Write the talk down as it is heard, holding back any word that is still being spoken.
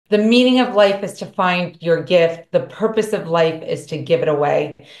the meaning of life is to find your gift. The purpose of life is to give it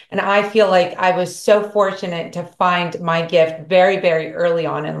away. And I feel like I was so fortunate to find my gift very, very early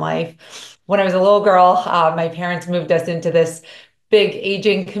on in life. When I was a little girl, my parents moved us into this big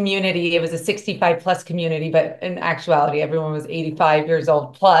aging community. It was a 65 plus community, but in actuality, everyone was 85 years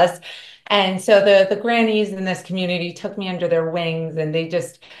old plus. And so the grannies in this community took me under their wings, and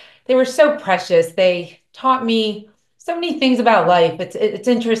they were so precious. They taught me so many things about life. It's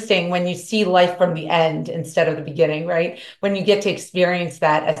interesting when you see life from the end instead of the beginning, right? When you get to experience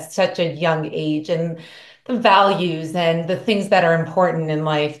that at such a young age, and the values and the things that are important in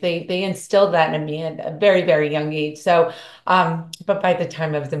life, they instilled that in me at a very, very young age. So but by the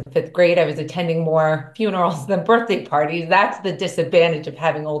time I was in fifth grade, I was attending more funerals than birthday parties. That's the disadvantage of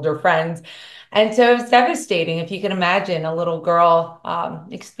having older friends. And so it was devastating, if you can imagine a little girl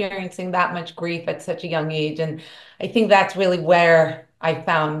experiencing that much grief at such a young age. And I think that's really where I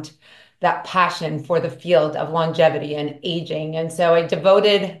found that passion for the field of longevity and aging. And so I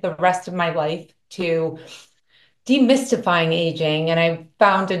devoted the rest of my life to demystifying aging. And I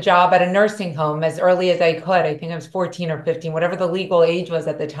found a job at a nursing home as early as I could. I think I was 14 or 15, whatever the legal age was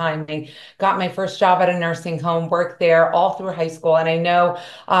at the time. I got my first job at a nursing home, worked there all through high school. And I know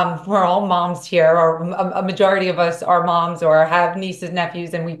we're all moms here, or a majority of us are moms or have nieces,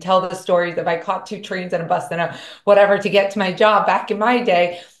 nephews, and we tell the stories of I caught two trains and a bus and a whatever to get to my job back in my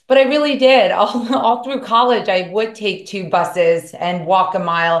day. But I really did. All through college, I would take two buses and walk a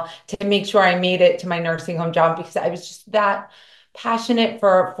mile to make sure I made it to my nursing home job, because I was just that passionate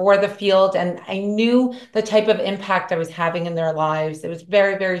for the field, and I knew the type of impact I was having in their lives. It was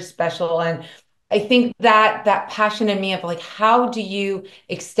very, very special. And I think that that passion in me of like, how do you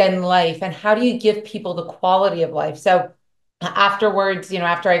extend life and how do you give people the quality of life? So afterwards,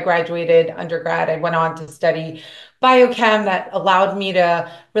 after I graduated undergrad, I went on to study biochem that allowed me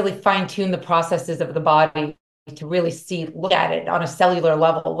to really fine tune the processes of the body, to really look at it on a cellular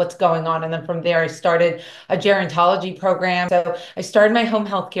level, what's going on. And then from there, I started a gerontology program. So I started my home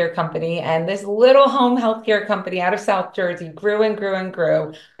healthcare company, and this little home healthcare company out of South Jersey grew and grew and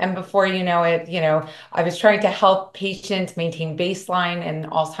grew. And before you know it, I was trying to help patients maintain baseline and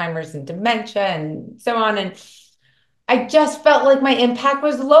Alzheimer's and dementia and so on. And I just felt like my impact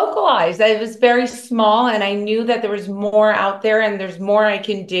was localized. It was very small, and I knew that there was more out there and there's more I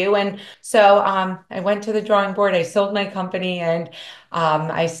can do. And so I went to the drawing board. I sold my company, and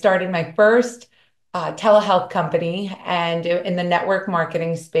I started my first telehealth company, and in the network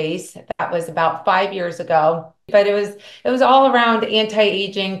marketing space. That was about 5 years ago. But it was all around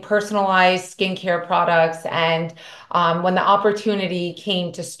anti-aging, personalized skincare products. And when the opportunity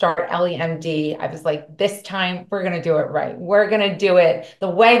came to start ElllieMD, I was like, this time we're going to do it right. We're going to do it the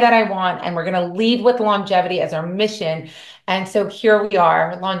way that I want, and we're going to lead with longevity as our mission. And so here we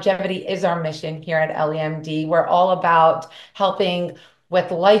are. Longevity is our mission here at ElllieMD. We're all about helping with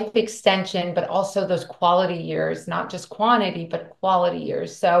life extension, but also those quality years, not just quantity, but quality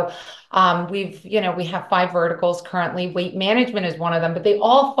years. So we have five verticals currently. Weight management is one of them, but they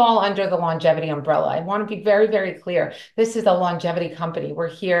all fall under the longevity umbrella. I want to be very, very clear. This is a longevity company. We're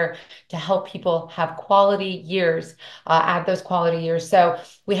here to help people have quality years, add those quality years. So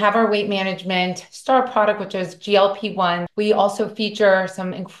we have our weight management star product, which is GLP-1. We also feature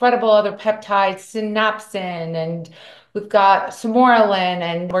some incredible other peptides, synapsin, and we've got Samoralin,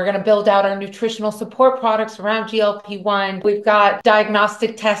 and we're going to build out our nutritional support products around GLP-1. We've got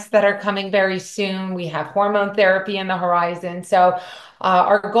diagnostic tests that are coming very soon. We have hormone therapy in the horizon. So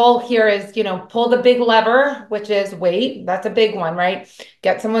our goal here is, pull the big lever, which is weight. That's a big one, right?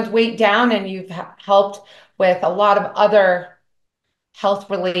 Get someone's weight down, and you've helped with a lot of other health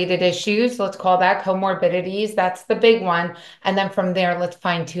related issues. Let's call that comorbidities. That's the big one. And then from there, let's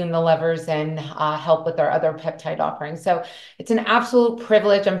fine tune the levers and help with our other peptide offerings. So it's an absolute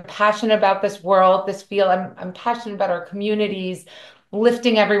privilege. I'm passionate about this world, this field. I'm passionate about our communities,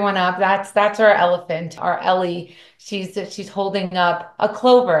 lifting everyone up. That's our elephant, our Ellie. She's holding up a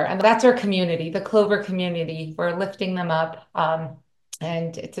clover, and that's our community, the clover community. We're lifting them up.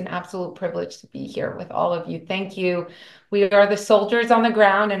 And it's an absolute privilege to be here with all of you. Thank you. We are the soldiers on the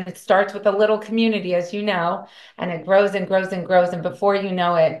ground, and it starts with a little community, as you know, and it grows and grows and grows. And before you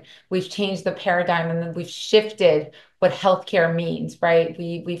know it, we've changed the paradigm, and then we've shifted what healthcare means, right?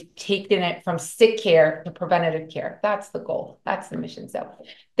 We've taken it from sick care to preventative care. That's the goal. That's the mission. So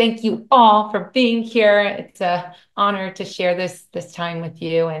thank you all for being here. It's an honor to share this time with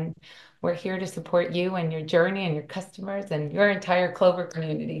you, and we're here to support you and your journey and your customers and your entire Clover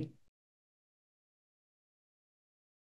community.